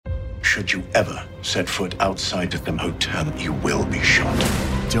should you ever set foot outside of them hotel, you will be shot.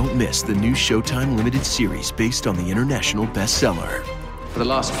 Don't miss the new Showtime limited series based on the international bestseller. For the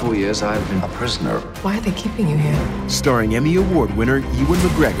last 4 years, I've been a prisoner. Why are they keeping you here? Starring Emmy Award winner Ewan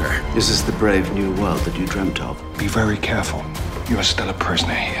McGregor. This is the brave new world that you dreamt of. Be very careful. You are still a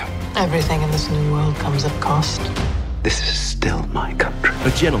prisoner here. Everything in this new world comes at cost. This is still my country.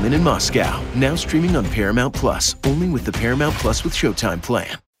 A Gentleman in Moscow, now streaming on Paramount Plus, only with the Paramount Plus with Showtime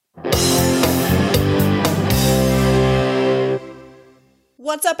plan.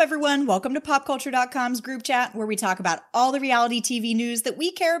 What's up, everyone? Welcome to PopCulture.com's group chat, where we talk about all the reality TV news that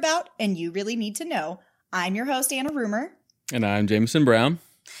we care about and you really need to know. I'm your host, Anna Rumor. And I'm Jameson Brown.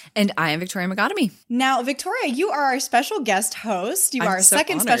 And I am Victoria McGotomy. Now, Victoria, you are our special guest host. You are our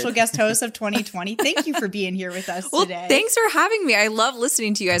second special guest host of 2020. Thank you for being here with us today. Thanks for having me. I love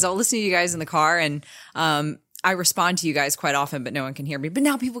listening to you guys. I'll listen to you guys in the car, and I respond to you guys quite often, but no one can hear me. But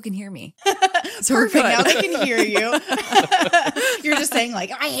now people can hear me. So perfect. Now they can hear you. You're just saying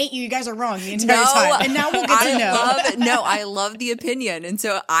like, I hate you. You guys are wrong the entire time. And now we'll get to know. I love the opinion. And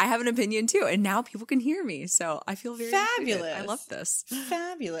so I have an opinion too. And now people can hear me. So I feel very fabulous. Good. I love this.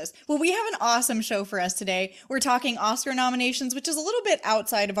 Fabulous. Well, we have an awesome show for us today. We're talking Oscar nominations, which is a little bit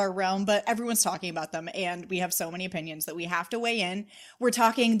outside of our realm, but everyone's talking about them. And we have so many opinions that we have to weigh in. We're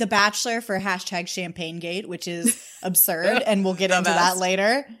talking The Bachelor for #ChampagneGate, which is absurd. And we'll get into that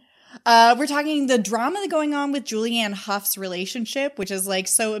later. We're talking the drama going on with Julianne Hough's relationship, which is like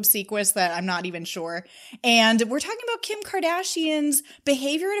so obsequious that I'm not even sure. And we're talking about Kim Kardashian's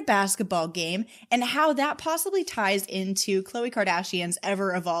behavior at a basketball game and how that possibly ties into Khloe Kardashian's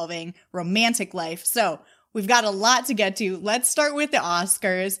ever-evolving romantic life. So we've got a lot to get to. Let's start with the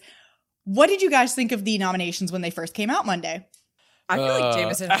Oscars. What did you guys think of the nominations when they first came out Monday? I feel like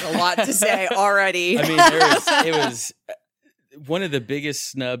Jameson has a lot to say already. I mean, it was one of the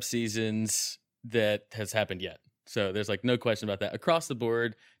biggest snub seasons that has happened yet. So there's like no question about that. Across the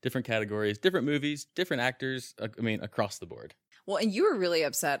board, different categories, different movies, different actors. I mean, across the board. Well, and you were really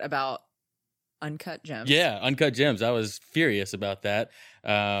upset about Uncut Gems. Yeah, Uncut Gems. I was furious about that.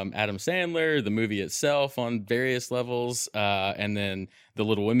 Adam Sandler, the movie itself on various levels, and then The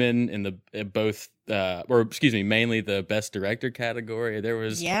Little Women in the mainly the Best Director category. There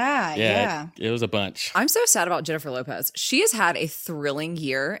was it was a bunch. I'm so sad about Jennifer Lopez. She has had a thrilling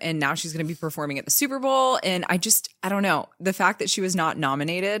year, and now she's going to be performing at the Super Bowl. And I don't know, the fact that she was not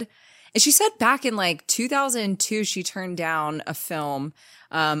nominated. And she said back in like 2002, she turned down a film,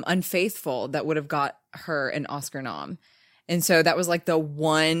 Unfaithful, that would have got her an Oscar nom. And so that was like the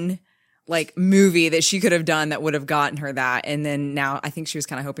one like movie that she could have done that would have gotten her that. And then now I think she was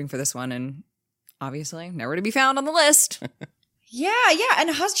kind of hoping for this one, and obviously nowhere to be found on the list. Yeah.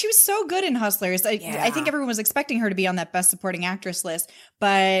 And she was so good in Hustlers. I think everyone was expecting her to be on that Best Supporting Actress list,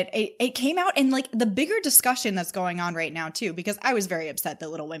 but it came out in like the bigger discussion that's going on right now too, because I was very upset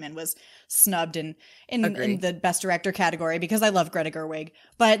that Little Women was snubbed in the Best Director category because I love Greta Gerwig.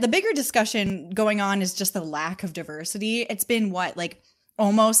 But the bigger discussion going on is just the lack of diversity. It's been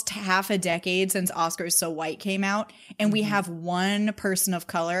almost half a decade since Oscars So White came out, and we have one person of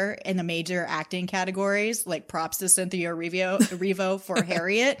color in the major acting categories, like props to Cynthia Erivo for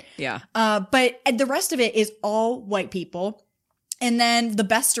Harriet. Yeah. But the rest of it is all white people. And then the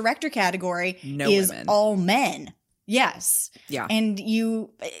Best Director category is women. All men. Yes. Yeah. And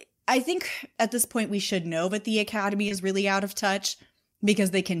I think at this point we should know that the Academy is really out of touch,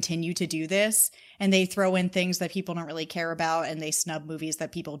 because they continue to do this and they throw in things that people don't really care about, and they snub movies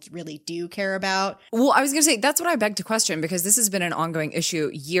that people really do care about. Well, I was going to say, that's what I beg to question, because this has been an ongoing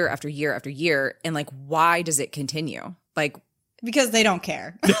issue year after year after year. And like, why does it continue? Like, because they don't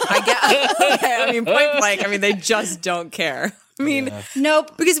care. I guess. Okay, I mean, point blank. I mean, they just don't care. I mean,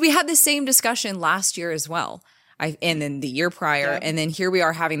 Nope. Because we had the same discussion last year as well. And then the year prior. Yep. And then here we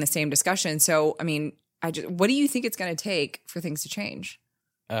are having the same discussion. So, I mean, what do you think it's going to take for things to change?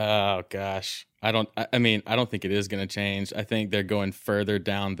 Oh gosh, I don't think it is going to change. I think they're going further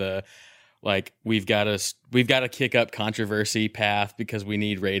down the like we've got to kick up controversy path because we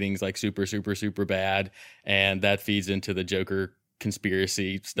need ratings like super super super bad, and that feeds into the Joker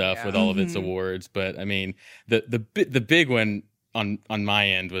conspiracy stuff with all of its awards. But I mean, the big one on my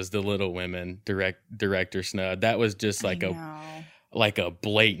end was The Little Women director snub. That was just like a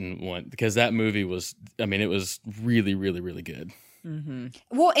blatant one, because that movie was, I mean, it was really, really, really good. Mm-hmm.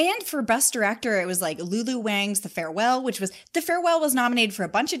 Well, and for Best Director, it was like Lulu Wang's The Farewell, The Farewell was nominated for a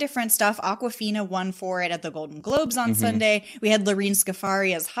bunch of different stuff. Awkwafina won for it at the Golden Globes on Sunday. We had Lorene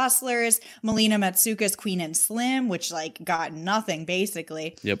Scaffari as Hustlers, Melina Matsuka's Queen and Slim, which like got nothing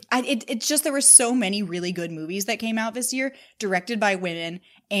basically. Yep. It's just, there were so many really good movies that came out this year directed by women,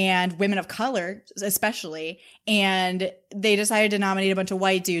 and women of color especially, and they decided to nominate a bunch of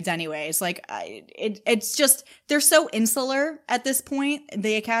white dudes anyways. Like, it's just, they're so insular at this point,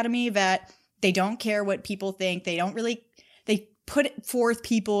 the Academy, that they don't care what people think. They put forth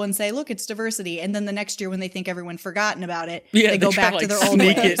people and say, look, it's diversity. And then the next year when they think everyone's forgotten about it, they go back to their old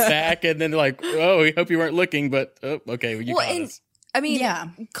ways. Sneak it back, and then like, oh, we hope you weren't looking, but okay, well, you got us. I mean, yeah.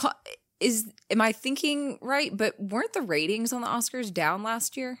 Am I thinking right? But weren't the ratings on the Oscars down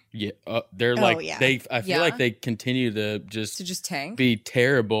last year? Yeah, they're I feel like they continue to just tank, be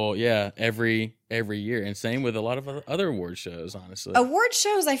terrible. Yeah, every year, and same with a lot of other award shows. Honestly, award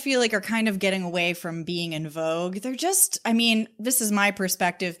shows I feel like are kind of getting away from being in vogue. They're just, I mean, this is my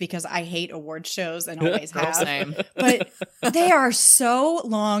perspective because I hate award shows and always have. Same. But they are so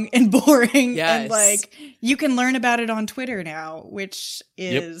long and boring, and like you can learn about it on Twitter now, which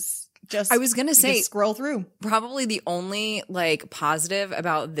is. Just, I was going to say, scroll through. Probably the only like positive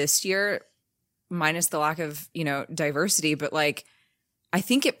about this year, minus the lack of, diversity, but like, I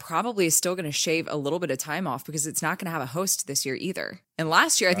think it probably is still going to shave a little bit of time off because it's not going to have a host this year either. And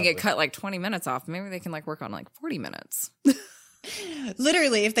last year, I think it cut like 20 minutes off. Maybe they can like work on like 40 minutes.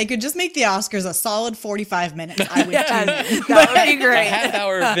 Literally, if they could just make the Oscars a solid 45 minutes, I would tune in. That would be great. A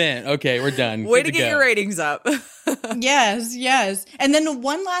half-hour event. Okay, we're done. Way to get your ratings up. Yes. And then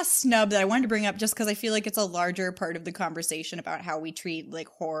one last snub that I wanted to bring up just because I feel like it's a larger part of the conversation about how we treat like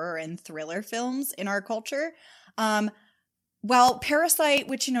horror and thriller films in our culture. Well, Parasite,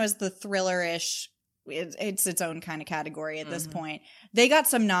 which, is the thriller-ish, it's its own kind of category at this point. They got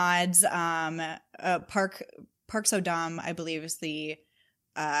some nods. Park So-dam, I believe, is the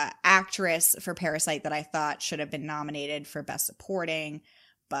actress for Parasite that I thought should have been nominated for Best Supporting,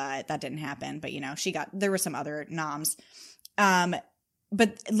 but that didn't happen. But, there were some other noms.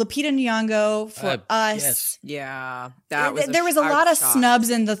 But Lupita Nyong'o for Us. Yes. Yeah. There was a lot of snubs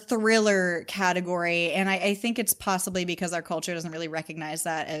in the thriller category, and I think it's possibly because our culture doesn't really recognize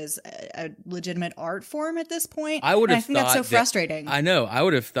that as a legitimate art form at this point. I think that's so frustrating. I know. I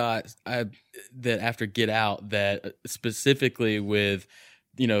would have thought that after Get Out, that specifically with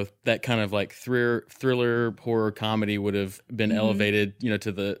that kind of like thriller horror comedy would have been elevated,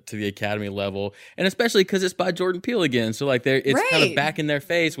 to the Academy level, and especially because it's by Jordan Peele again. So like it's kind of back in their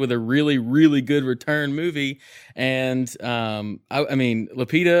face with a really, really good return movie. And I mean,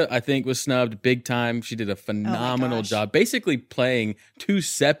 Lupita, I think, was snubbed big time. She did a phenomenal job, basically playing two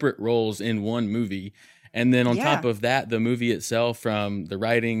separate roles in one movie. And then on top of that, the movie itself, from the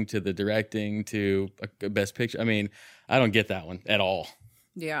writing to the directing to a Best Picture. I mean, I don't get that one at all.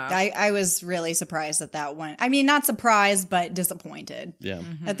 Yeah. I was really surprised that one. I mean, not surprised, but disappointed. Yeah.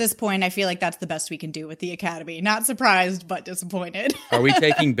 Mm-hmm. At this point, I feel like that's the best we can do with the Academy. Not surprised, but disappointed. Are we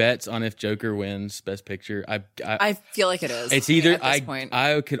taking bets on if Joker wins Best Picture? I feel like it is. It's either at this point.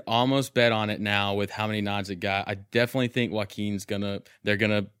 I could almost bet on it now with how many nods it got. I definitely think Joaquin's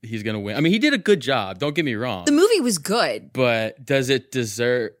he's gonna win. I mean, he did a good job. Don't get me wrong. The movie was good, but does it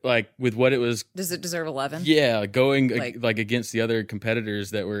deserve, like, with what it was? Does it deserve 11? Yeah, going like against the other competitors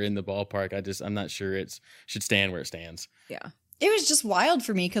that were in the ballpark. I'm not sure it should stand where it stands. Yeah. It was just wild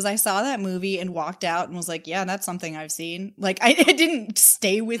for me because I saw that movie and walked out and was like, yeah, that's something I've seen. Like, it didn't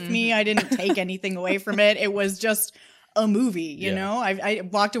stay with me. I didn't take anything away from it. It was just a movie, you know? I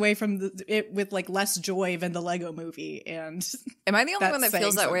walked away from it with like less joy than the Lego movie. And am I the only one that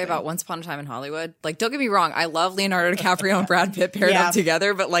feels that way about Once Upon a Time in Hollywood? Like, don't get me wrong, I love Leonardo DiCaprio and Brad Pitt paired up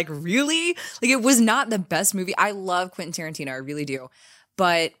together, but like, really? Like, it was not the best movie. I love Quentin Tarantino, I really do.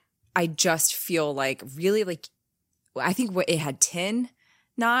 But I just feel like really, like, I think it had 10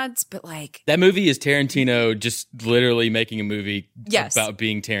 nods, but like, that movie is Tarantino just literally making a movie about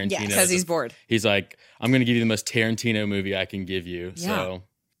being Tarantino. Yes, because he's bored. He's like, I'm going to give you the most Tarantino movie I can give you. Yeah. So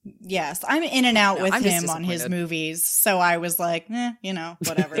yes, I'm in and out with him on his movies, so I was like,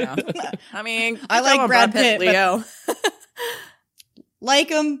 whatever. I mean, I like Brad Pitt, Leo. Like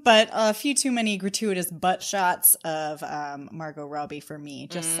him, but a few too many gratuitous butt shots of Margot Robbie for me.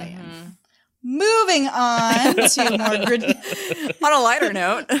 Just saying. Moving on to more on a lighter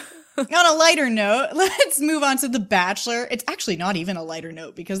note. On a lighter note, let's move on to The Bachelor. It's actually not even a lighter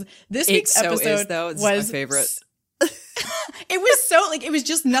note because this week's episode was my favorite. It was so like, it was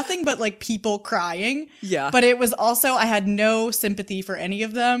just nothing but like people crying. Yeah. But it was also, I had no sympathy for any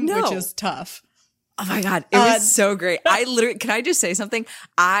of them, which is tough. Oh my God. It was so great. Can I just say something?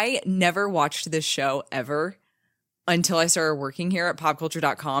 I never watched this show ever until I started working here at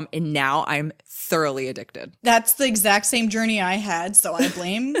popculture.com, and now I'm thoroughly addicted. That's the exact same journey I had, so I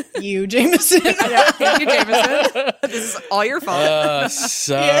blame you, Jameson. Thank you, Jameson. This is all your fault.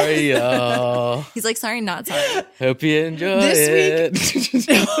 Sorry, y'all. He's like, sorry, not sorry. Hope you enjoy This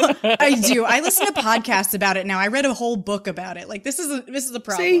it. I do. I listen to podcasts about it now. I read a whole book about it. Like, this is a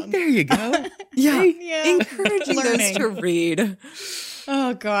problem. See, there you go. Yeah. Yeah. Encouraging those Learning. to read.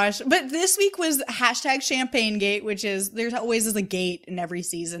 Oh gosh. But this week was hashtag Champagne Gate, which is there's always is a gate in every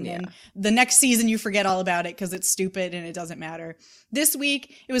season. Yeah. And the next season you forget all about it because it's stupid and it doesn't matter. This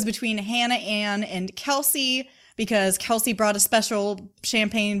week it was between Hannah Ann and Kelsey because Kelsey brought a special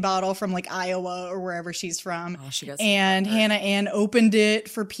champagne bottle from like Iowa or wherever she's from. Oh, she got and Hannah Ann opened it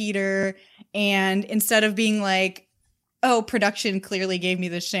for Peter. And instead of being like, oh, production clearly gave me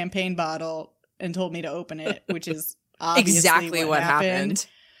this champagne bottle and told me to open it, which is obviously exactly what happened.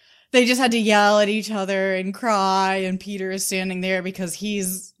 They just had to yell at each other and cry, and Peter is standing there because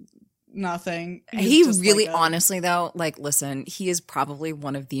he's nothing. He just really, like honestly, though, like, listen, he is probably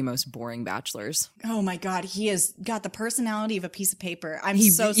one of the most boring bachelors. oh my God, he has got the personality of a piece of paper. I'm He-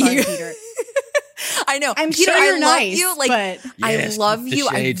 so sorry, he- Peter. I know. I'm Peter, sure I you're love nice, you. Like, but Yes, I love the you.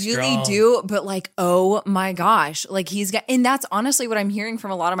 I shade's really strong. do. But like, oh my gosh, like he's got, and that's honestly what I'm hearing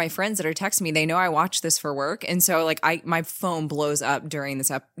from a lot of my friends that are texting me. They know I watch this for work, and so like my phone blows up during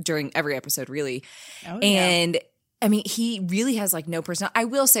during every episode, really. Oh, yeah. And I mean, he really has like no personality. I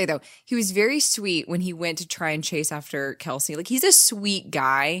will say though, he was very sweet when he went to try and chase after Kelsey. Like he's a sweet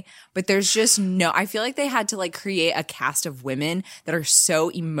guy, but there's just no, I feel like they had to like create a cast of women that are so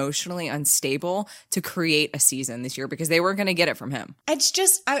emotionally unstable to create a season this year because they weren't going to get it from him. It's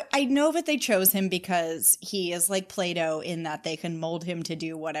just, I know that they chose him because he is like Play-Doh in that they can mold him to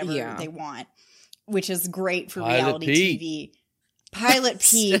do whatever Yeah. they want, which is great for Pilot reality Pete. TV. Pilot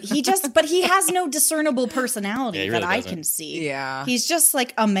Pete. But he has no discernible personality Yeah, he that really I doesn't. can see. Yeah. He's just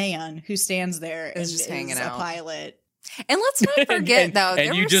like a man who stands there and Is just hanging a out. pilot. And let's not forget and, though, and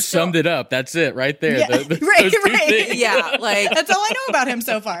there you were just still- summed it up. That's it, right there. Yeah, Those right, two right. things. Yeah, like, That's all I know about him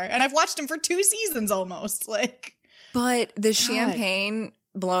so far. And I've watched him for 2 seasons almost. Like, but the champagne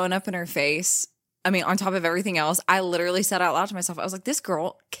blowing up in her face, I mean, on top of everything else, I literally said out loud to myself, I was like, this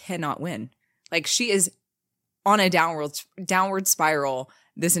girl cannot win. Like she is on a downward spiral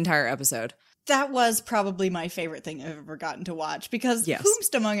this entire episode. that was probably my favorite thing I've ever gotten to watch because Yes.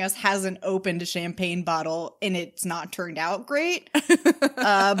 whomst among us hasn't opened a champagne bottle and it's not turned out great.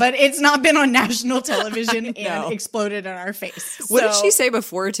 But it's not been on national television No. and exploded in our face. What did So- she say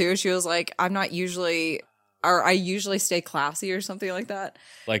before too? She was like, I usually stay classy or something like that.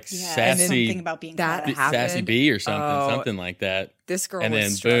 Like Yeah, sassy, something about being That classy. happened. sassy B or something, Oh. something like that. This girl And was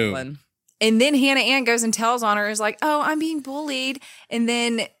then, struggling. boom. And then Hannah Ann goes and tells on her, is like, oh, I'm being bullied. And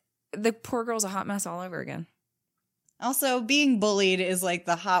then the poor girl's a hot mess all over again. Also, being bullied is like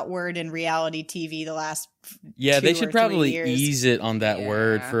the hot word in reality TV the last Yeah, 2 they or should 3 probably years. ease it on that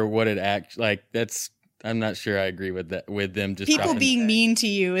word Yeah. for what it acts like. That's I'm not sure I agree with that. With them just People dropping- being mean to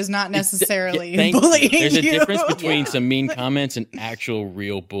you is not necessarily Yeah, thank you. bullying There's a you. difference between Yeah. some mean comments and actual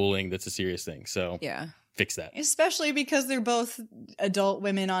real bullying. That's a serious thing. So Yeah. fix that. Especially because they're both adult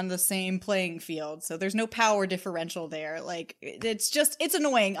women on the same playing field. So there's no power differential there. Like, it's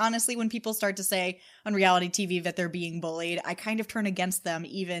annoying. Honestly, when people start to say on reality TV that they're being bullied, I kind of turn against them,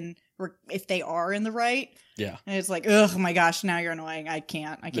 even if they are in the right. Yeah. And it's like, ugh, my gosh, now you're annoying. I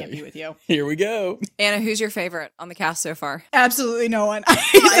can't be with you. Here we go. Anna, who's your favorite on the cast so far? Absolutely no one.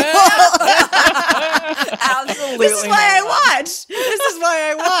 Absolutely. This is why I watch. This is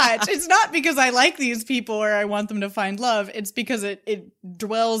why I watch. It's not because I like these people or I want them to find love. It's because it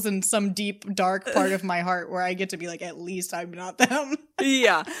dwells in some deep, dark part of my heart where I get to be like, at least I'm not them.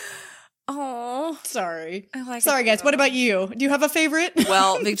 Yeah. Oh. Sorry. I like Sorry, it. guys. What about you? Do you have a favorite?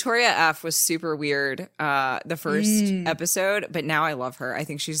 Well, Victoria F was super weird the first episode, but now I love her. I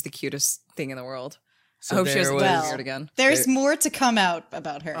think she's the cutest thing in the world. I hope she doesn't was- get weird again. There's more to come out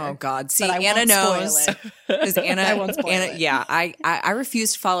about her. Oh God! See, but I Anna won't knows. spoil it. Because Anna, I won't spoil it. Yeah, I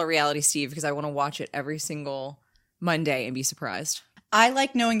refuse to follow Reality Steve because I want to watch it every single Monday and be surprised. I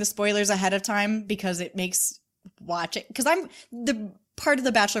like knowing the spoilers ahead of time because it makes watching. Because I'm the part of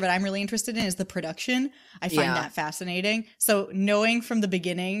The Bachelor that I'm really interested in is the production. I find Yeah. that fascinating. So knowing from the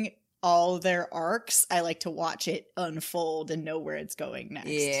beginning all their arcs, I like to watch it unfold and know where it's going next.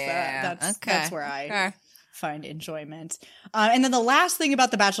 Yeah, That's where I Okay. find enjoyment. And then the last thing about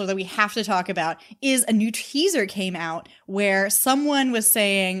The Bachelor that we have to talk about is a new teaser came out where someone was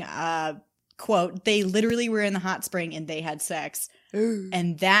saying, quote, they literally were in the hot spring and they had sex.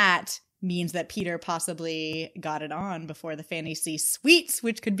 And that means that Peter possibly got it on before the fantasy suites,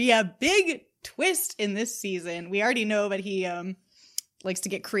 which could be a big twist in this season. We already know that he likes to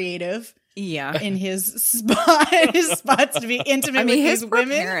get creative. Yeah. In his spots to be intimate with his these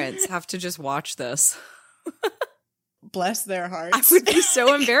women. Parents have to just watch this. Bless their hearts. I would be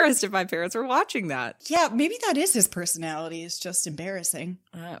so embarrassed if my parents were watching that. Yeah, maybe that is his personality. It's just embarrassing.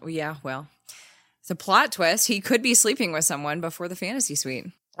 Yeah, well, it's a plot twist. He could be sleeping with someone before the fantasy suite.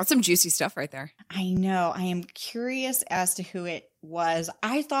 That's some juicy stuff right there. I know. I am curious as to who it was.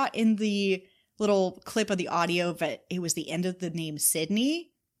 I thought in the little clip of the audio that it was the end of the name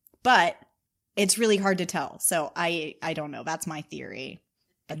Sydney, but it's really hard to tell. So I don't know. That's my theory.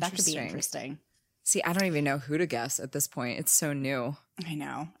 But that could be interesting. See, I don't even know who to guess at this point. It's so new. I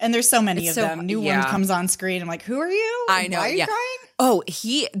know. And there's so many of them. New one comes on screen. I'm like, who are you? I know. Why are you crying? Oh,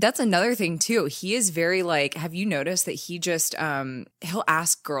 that's another thing too. He is very like, have you noticed that he just, he'll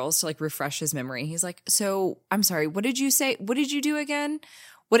ask girls to like refresh his memory. He's like, so I'm sorry, what did you say? What did you do again?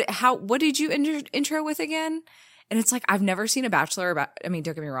 What did you intro with again? And it's like, I've never seen a Bachelor, don't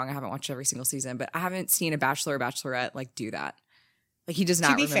get me wrong, I haven't watched every single season, but I haven't seen a Bachelor or Bachelorette like do that. Like he does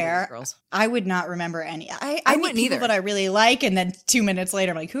not remember these girls. I would not remember any. I wouldn't meet people either. that I really like, and then 2 minutes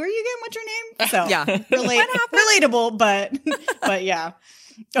later, I'm like, who are you again? What's your name? So Yeah. relatable, but yeah.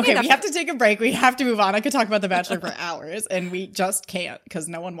 Okay, we have to take a break. We have to move on. I could talk about The Bachelor for hours, and we just can't because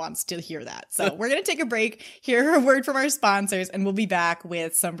no one wants to hear that. So we're going to take a break, hear a word from our sponsors, and we'll be back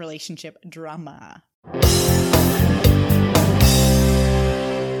with some relationship drama.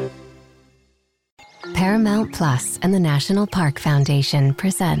 Paramount Plus and the National Park Foundation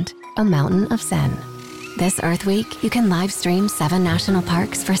present A Mountain of Zen. This Earth Week, you can live stream 7 national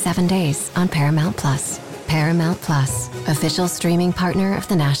parks for 7 days on Paramount Plus. Paramount Plus, official streaming partner of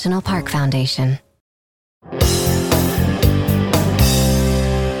the National Park Foundation.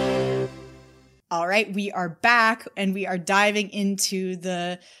 All right, we are back, and we are diving into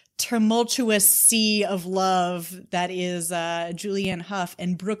the tumultuous sea of love that is Julianne Hough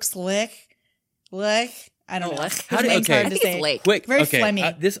and Brooks Laich. I don't know. How do you hard to say. Laich. Quick, Very okay.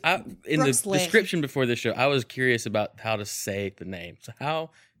 phlegmy. In Brooks the Laich. description before this show, I was curious about how to say the name. So how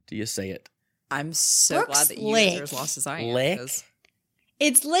do you say it? I'm so Brooks glad that you Laich. guys are as lost as I am. Laich? 'Cause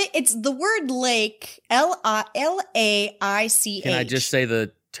It's the word lake, Laich. Can I just say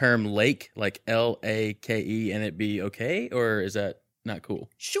the term lake, like Lake, and it be okay? Or is that not cool?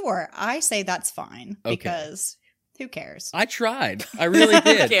 Sure, I say that's fine Okay. because who cares? I tried. I really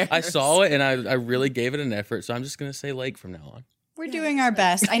did. cares? I saw it and I really gave it an effort. So I'm just going to say lake from now on. We're doing our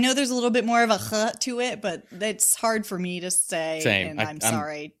best. I know there's a little bit more of a ch to it, but it's hard for me to say. Same. And I'm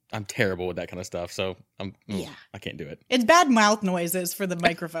sorry. I'm terrible with that kind of stuff. So I can't do it. It's bad mouth noises for the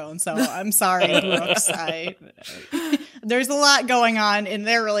microphone, so I'm sorry, Brooks. There's a lot going on in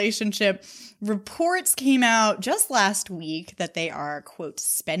their relationship. Reports came out just last week that they are, quote,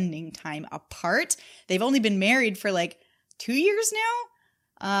 spending time apart. They've only been married for like 2 years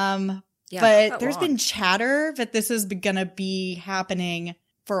now. But there's been chatter that this is going to be happening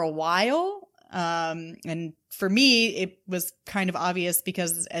for a while. And for me, it was kind of obvious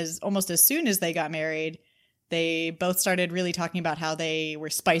because almost as soon as they got married, they both started really talking about how they were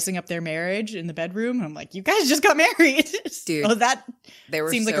spicing up their marriage in the bedroom. And I'm like, you guys just got married. Dude, oh, that they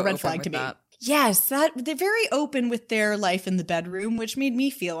were seems like so a red open flag with to me. that. Yes, they're very open with their life in the bedroom, which made me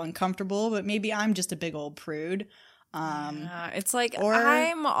feel uncomfortable, but maybe I'm just a big old prude. It's like,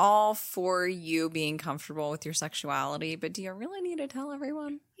 I'm all for you being comfortable with your sexuality, but do you really need to tell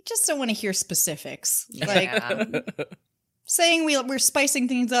everyone? I just don't want to hear specifics. Yeah. Like saying we're spicing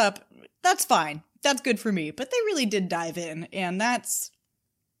things up, that's fine. That's good for me. But they really did dive in, and that's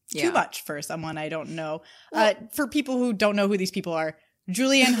too much for someone I don't know. For people who don't know who these people are,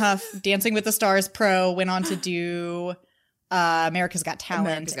 Julianne Hough, Dancing with the Stars pro, went on to do America's Got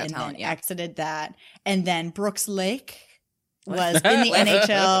Talent, then exited that. And then Brooks Laich was in the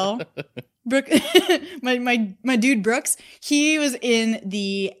NHL. My dude Brooks, he was in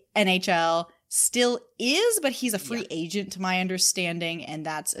the NHL, still is, but he's a free agent to my understanding, and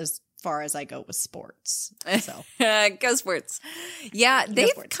that's as far as I go with sports. So go sports. Yeah,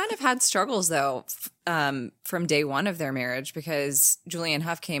 they've kind of had struggles though from day one of their marriage, because Julianne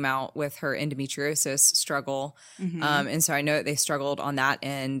Hough came out with her endometriosis struggle. And so I know that they struggled on that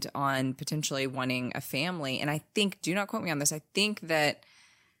end on potentially wanting a family. And I think, do not quote me on this, I think that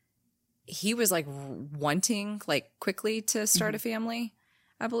he was like wanting like quickly to start a family,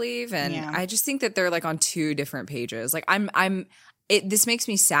 I believe. And I just think that they're like on two different pages. Like this makes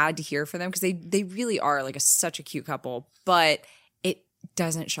me sad to hear for them, because they really are like such a cute couple, but it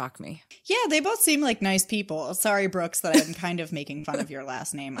doesn't shock me. Yeah, they both seem like nice people. Sorry, Brooks, that I'm kind of making fun of your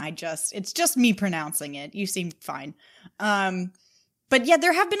last name. It's just me pronouncing it. You seem fine. But yeah,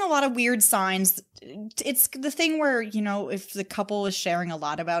 there have been a lot of weird signs. It's the thing where, you know, if the couple is sharing a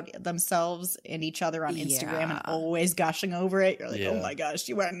lot about themselves and each other on Instagram and always gushing over it, you're like, oh my gosh,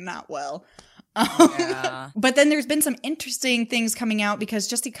 you are not well. But then there's been some interesting things coming out because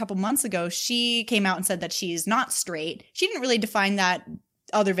just a couple months ago, she came out and said that she's not straight. She didn't really define that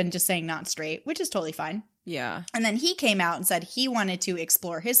other than just saying not straight, which is totally fine. Yeah. And then he came out and said he wanted to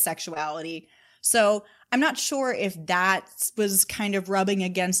explore his sexuality. So I'm not sure if that was kind of rubbing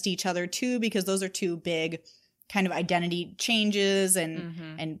against each other too, because those are two big kind of identity changes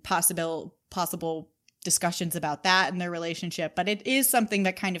and possible discussions about that in their relationship. But it is something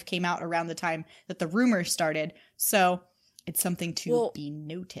that kind of came out around the time that the rumors started. So it's something to be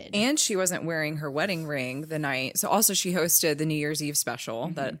noted. And she wasn't wearing her wedding ring the night. So also she hosted the New Year's Eve special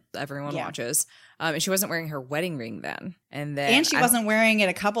that everyone watches. And she wasn't wearing her wedding ring then. And she wasn't wearing it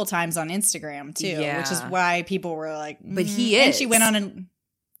a couple times on Instagram too, which is why people were like, but he is. And she went on and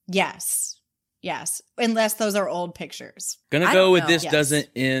yes. Unless those are old pictures. Gonna go with this doesn't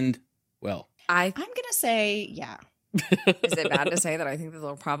end well. I'm gonna say Is it bad to say that I think that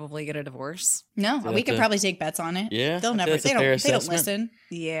they'll probably get a divorce? No, we could probably take bets on it. Yeah, they'll never. They don't listen.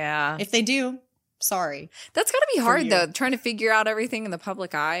 Yeah, if they do, sorry. That's got to be hard though, trying to figure out everything in the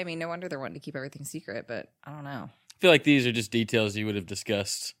public eye. I mean, no wonder they're wanting to keep everything secret. But I don't know. I feel like these are just details you would have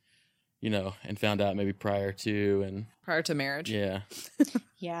discussed, you know, and found out maybe prior to marriage. Yeah.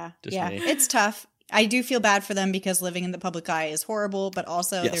 Yeah. Just yeah. me. It's tough. I do feel bad for them because living in the public eye is horrible, but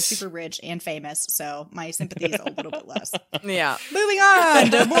also they're super rich and famous, so my sympathy is a little bit less. Yeah. Moving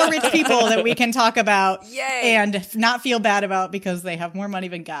on to more rich people that we can talk about Yay. And not feel bad about because they have more money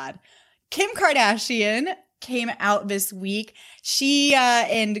than God. Kim Kardashian came out this week. She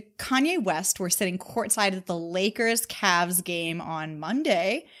and Kanye West were sitting courtside at the Lakers-Cavs game on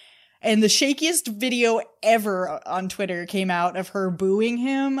Monday. And the shakiest video ever on Twitter came out of her booing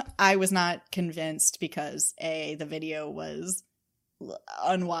him. I was not convinced because A, the video was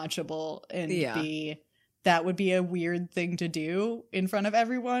unwatchable, and B, that would be a weird thing to do in front of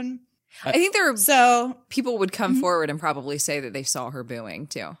everyone. I think people would come forward and probably say that they saw her booing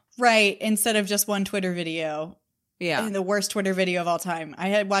too. Right, instead of just one Twitter video. Yeah. And the worst Twitter video of all time. I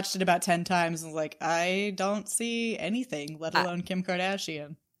had watched it about 10 times and was like, I don't see anything, let alone Kim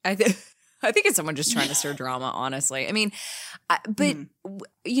Kardashian. I think it's someone just trying to stir drama, honestly. I mean,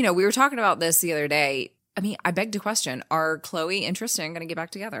 you know, we were talking about this the other day. I mean, I beg to question, are Khloe and Tristan going to get back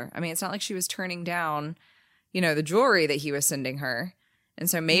together? I mean, it's not like she was turning down, you know, the jewelry that he was sending her. And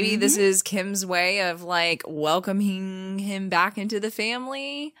so maybe this is Kim's way of like welcoming him back into the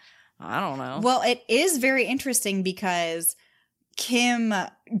family. I don't know. Well, it is very interesting because Kim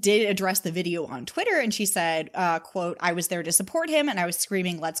did address the video on Twitter and she said, quote, I was there to support him and I was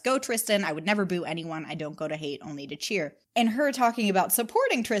screaming, let's go, Tristan. I would never boo anyone. I don't go to hate, only to cheer. And her talking about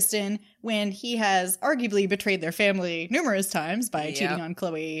supporting Tristan when he has arguably betrayed their family numerous times by cheating on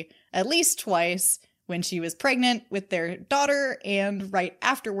Khloe at least twice when she was pregnant with their daughter and right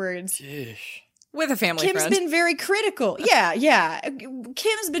afterwards. With a family Kim's friend. been very critical. Yeah.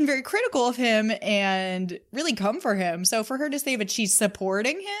 Kim's been very critical of him and really come for him. So for her to say that she's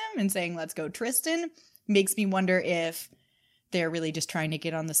supporting him and saying, let's go, Tristan, makes me wonder if they're really just trying to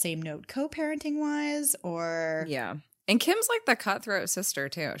get on the same note co-parenting wise or... Yeah. And Kim's like the cutthroat sister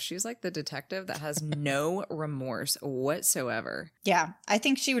too. She's like the detective that has no remorse whatsoever. Yeah. I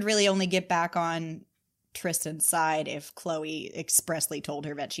think she would really only get back on Tristan's side if Khloe expressly told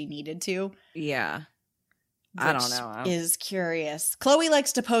her that she needed to. Yeah. I don't know. Is curious. Khloe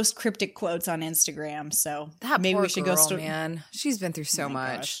likes to post cryptic quotes on Instagram, so that maybe poor we should girl, go man. She's been through so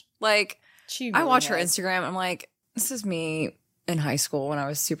much. Gosh. Like She I really watch her has. Instagram, I'm like, this is me in high school when I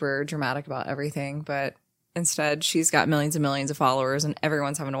was super dramatic about everything, but instead she's got millions and millions of followers and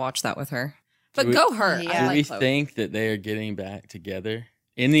everyone's having to watch that with her. But go her. Yeah. Do I we like Khloe. think that they are getting back together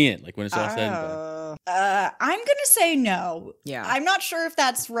in the end, like when it's all said and done? I'm going to say no. Yeah. I'm not sure if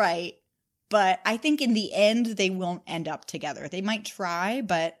that's right, but I think in the end, they won't end up together. They might try,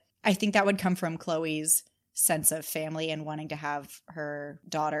 but I think that would come from Khloe's sense of family and wanting to have her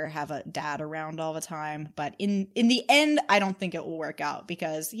daughter have a dad around all the time. But in the end, I don't think it will work out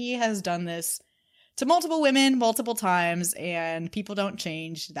because he has done this to multiple women multiple times and people don't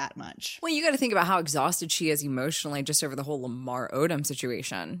change that much. Well, you got to think about how exhausted she is emotionally just over the whole Lamar Odom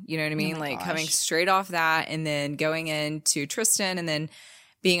situation. You know what I mean? my Like gosh. coming straight off that and then going into Tristan and then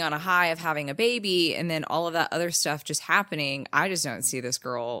being on a high of having a baby and then all of that other stuff just happening, I just don't see this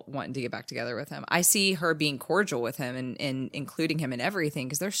girl wanting to get back together with him. I see her being cordial with him and including him in everything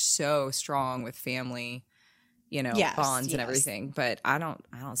because they're so strong with family, bonds and everything. But I don't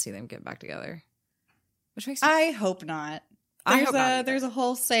see them getting back together. Which makes sense. I hope not. There's a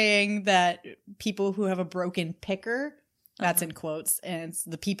whole saying that people who have a broken picker, that's in quotes, and it's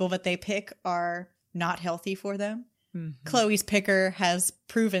the people that they pick are not healthy for them. Mm-hmm. Khloe's picker has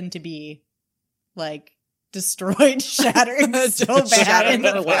proven to be like destroyed, shattered so bad in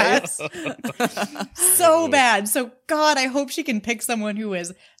the past. So bad. So God, I hope she can pick someone who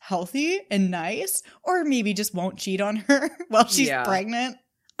is healthy and nice, or maybe just won't cheat on her while she's pregnant.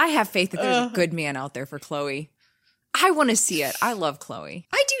 I have faith that there's a good man out there for Khloe. I want to see it. I love Khloe.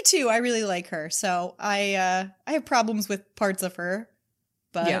 I do too. I really like her. So I have problems with parts of her,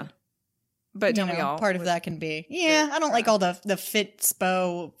 but but don't we all? Part of that can be. Yeah, I don't like all the fit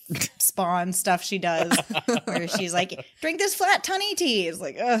spawn stuff she does, where she's like, drink this flat tunny tea. It's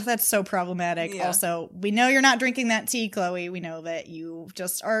like, oh, that's so problematic. Yeah. Also, we know you're not drinking that tea, Khloe. We know that you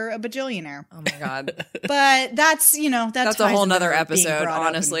just are a bajillionaire. Oh my God. But that's a whole nother episode,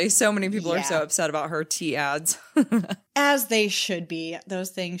 honestly. So many people are so upset about her tea ads. As they should be.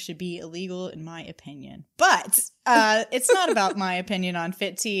 Those things should be illegal, in my opinion. But it's not about my opinion on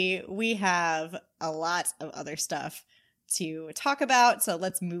fit tea. We have a lot of other stuff to talk about, so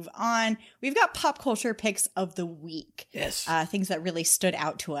let's move on. We've got pop culture picks of the week. Yes. Things that really stood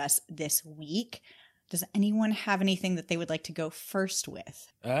out to us this week. Does anyone have anything that they would like to go first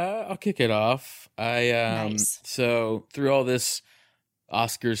with? I'll kick it off. Nice. So through all this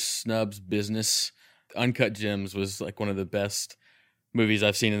Oscars snubs business, Uncut Gems was like one of the best movies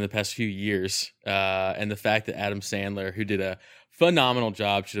I've seen in the past few years. And the fact that Adam Sandler, who did a phenomenal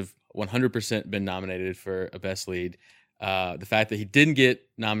job, should have 100% been nominated for a Best Lead. The fact that he didn't get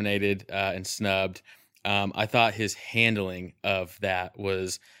nominated and snubbed, I thought his handling of that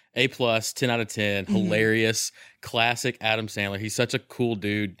was A+, 10 out of 10, hilarious, classic Adam Sandler. He's such a cool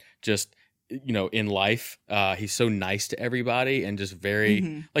dude, just in life. He's so nice to everybody and just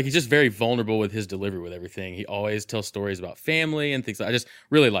very he's just very vulnerable with his delivery with everything. He always tells stories about family and things. I just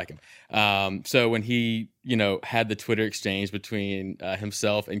really like him. So when he had the Twitter exchange between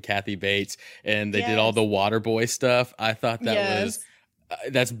himself and Kathy Bates and they did all the Waterboy stuff, I thought that was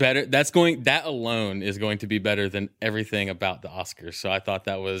that's better. That alone is going to be better than everything about the Oscars. So I thought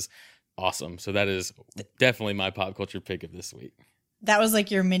that was awesome. So that is definitely my pop culture pick of this week. That was like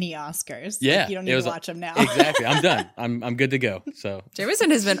your mini Oscars. Yeah. You don't need to watch them now. Exactly. I'm done. I'm good to go. So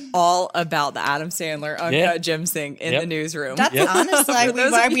Jameson has been all about the Adam Sandler Uncut Gems thing in the newsroom. That's honestly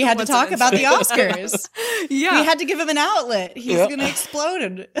why we had to talk about the Oscars. We had to give him an outlet. He's going to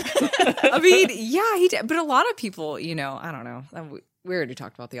explode. I mean, yeah, he did. But a lot of people, I don't know. We already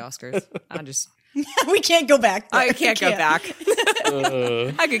talked about the Oscars. We can't go back there. I can't go back.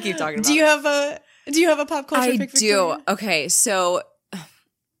 I could keep talking about it. Do you have a pop culture pick? I do. Okay, so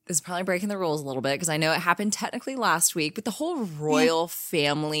this is probably breaking the rules a little bit because I know it happened technically last week, but the whole royal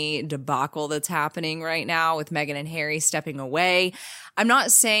family debacle that's happening right now with Meghan and Harry stepping away. I'm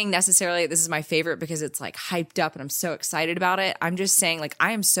not saying necessarily this is my favorite because it's like hyped up and I'm so excited about it. I'm just saying like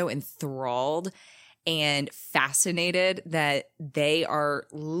I am so enthralled and fascinated that they are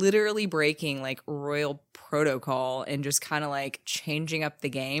literally breaking like royal protocol and just kind of like changing up the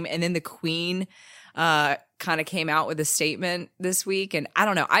game. And then the Queen kind of came out with a statement this week, and I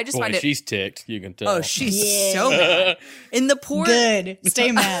don't know. I just find it. She's ticked. You can tell. Oh, she's so mad. In the poor. Good.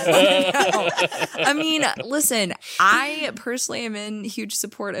 Stay mad. I mean, listen. I personally am in huge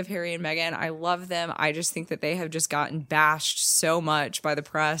support of Harry and Meghan. I love them. I just think that they have just gotten bashed so much by the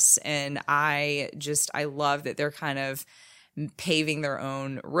press, and I love that they're kind of paving their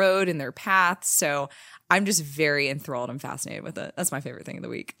own road and their path. So I'm just very enthralled and fascinated with it. That's my favorite thing of the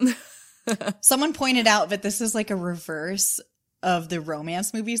week. Someone pointed out that this is like a reverse of the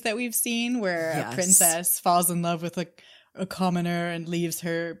romance movies that we've seen where a princess falls in love with a commoner and leaves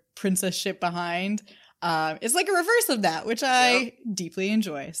her princess ship behind. It's like a reverse of that, which I deeply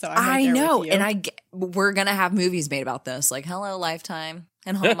enjoy. So I know, with you. And we're gonna have movies made about this, like Hello, Lifetime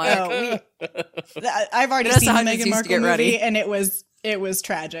and Hallmark. I've already seen the Meghan Markle movie, and it was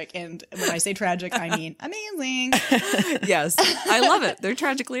tragic. And when I say tragic, I mean amazing. Yes, I love it. They're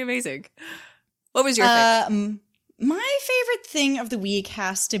tragically amazing. What was your favorite? My favorite thing of the week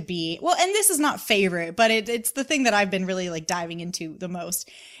has to be, well, and this is not favorite, but it's the thing that I've been really like diving into the most,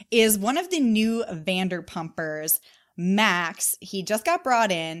 is one of the new Vanderpumpers, Max. He just got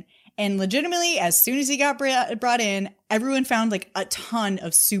brought in, and legitimately, as soon as he got brought in, everyone found like a ton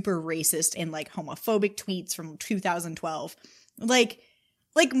of super racist and like homophobic tweets from 2012. Like,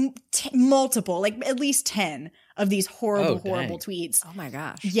 like multiple, like at least 10 of these horrible tweets. Oh my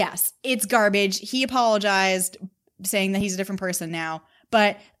gosh. Yes, it's garbage. He apologized, saying that he's a different person now.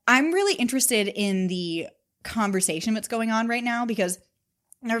 But I'm really interested in the conversation that's going on right now, because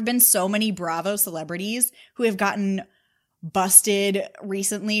there have been so many Bravo celebrities who have gotten busted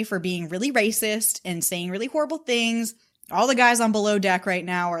recently for being really racist and saying really horrible things. All the guys on Below Deck right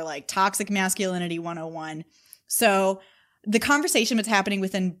now are like toxic masculinity 101. So the conversation that's happening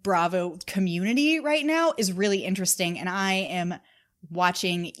within Bravo community right now is really interesting, and I am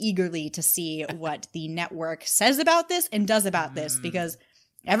watching eagerly to see what the network says about this and does about this, because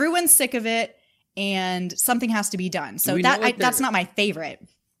everyone's sick of it and something has to be done. So that's not my favorite.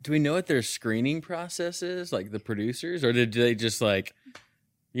 Do we know what their screening process is, like the producers, or did they just like,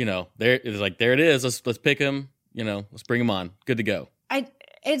 there it is. Let's pick them. Let's bring them on. Good to go.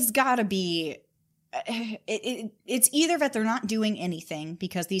 It's gotta be. It's either that they're not doing anything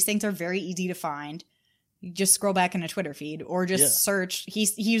because these things are very easy to find. You just scroll back in a Twitter feed or just search. He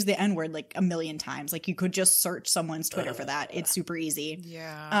used the N-word like a million times. Like you could just search someone's Twitter for that. It's super easy.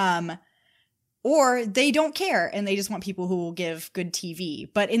 Yeah. Or they don't care and they just want people who will give good TV.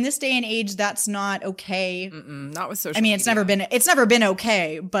 But in this day and age, that's not okay. Not with social media. It's never been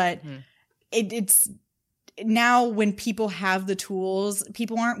okay, but it's now when people have the tools,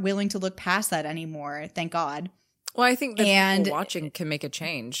 people aren't willing to look past that anymore. Thank God. Well, I think that people watching can make a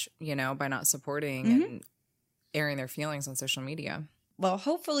change, by not supporting and airing their feelings on social media. Well,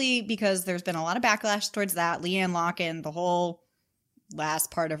 hopefully, because there's been a lot of backlash towards that. Leanne Locken, the whole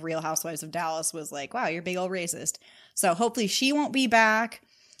last part of Real Housewives of Dallas was like, wow, you're a big old racist. So hopefully she won't be back.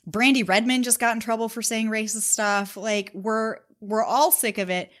 Brandy Redmond just got in trouble for saying racist stuff. Like we're all sick of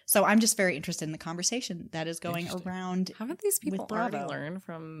it. So I'm just very interested in the conversation that is going around. Haven't these people already learned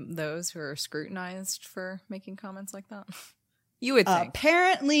from those who are scrutinized for making comments like that? You would think.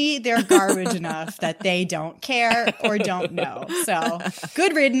 Apparently they're garbage enough that they don't care or don't know. So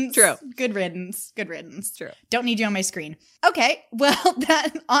good riddance. True. Good riddance. Good riddance. True. Don't need you on my screen. Okay. Well,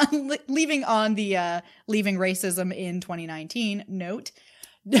 leaving racism in 2019 note,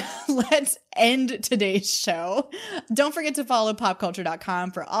 let's end today's show. Don't forget to follow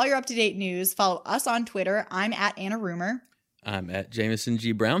popculture.com for all your up-to-date news. Follow us on Twitter. I'm at Anna Rumor. I'm at Jameson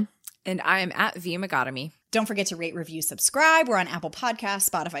G. Brown. And I am at V. Magadomy. Don't forget to rate, review, subscribe. We're on Apple Podcasts,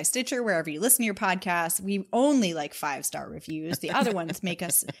 Spotify, Stitcher, wherever you listen to your podcasts. We only like 5-star reviews. The other ones make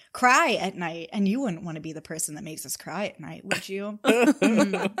us cry at night, and you wouldn't want to be the person that makes us cry at night, would you?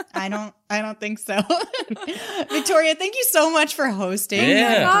 I don't think so. Victoria, thank you so much for hosting.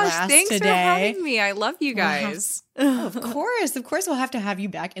 Yeah. Gosh, thanks for having me. I love you guys. Of course. We'll have to have you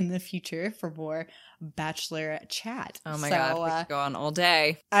back in the future for more Bachelor chat. Oh my God, we could go on all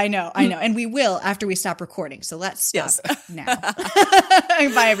day. I know. And we will after we stop recording. So let's stop now.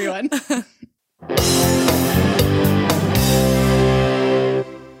 Bye, everyone.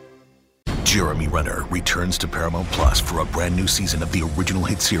 Jeremy Renner returns to Paramount Plus for a brand new season of the original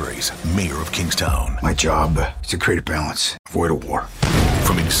hit series, Mayor of Kingstown. My job is to create a balance, avoid a war.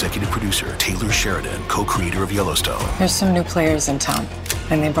 From executive producer Taylor Sheridan, co-creator of Yellowstone. There's some new players in town,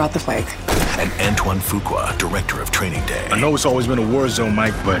 and they brought the plague. And Antoine Fuqua, director of Training Day. I know it's always been a war zone,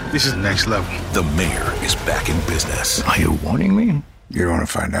 Mike, but this is next level. The mayor is back in business. Are you warning me? You're going to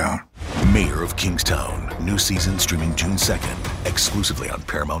find out. Mayor of Kingstown. New season streaming June 2nd, exclusively on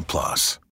Paramount Plus.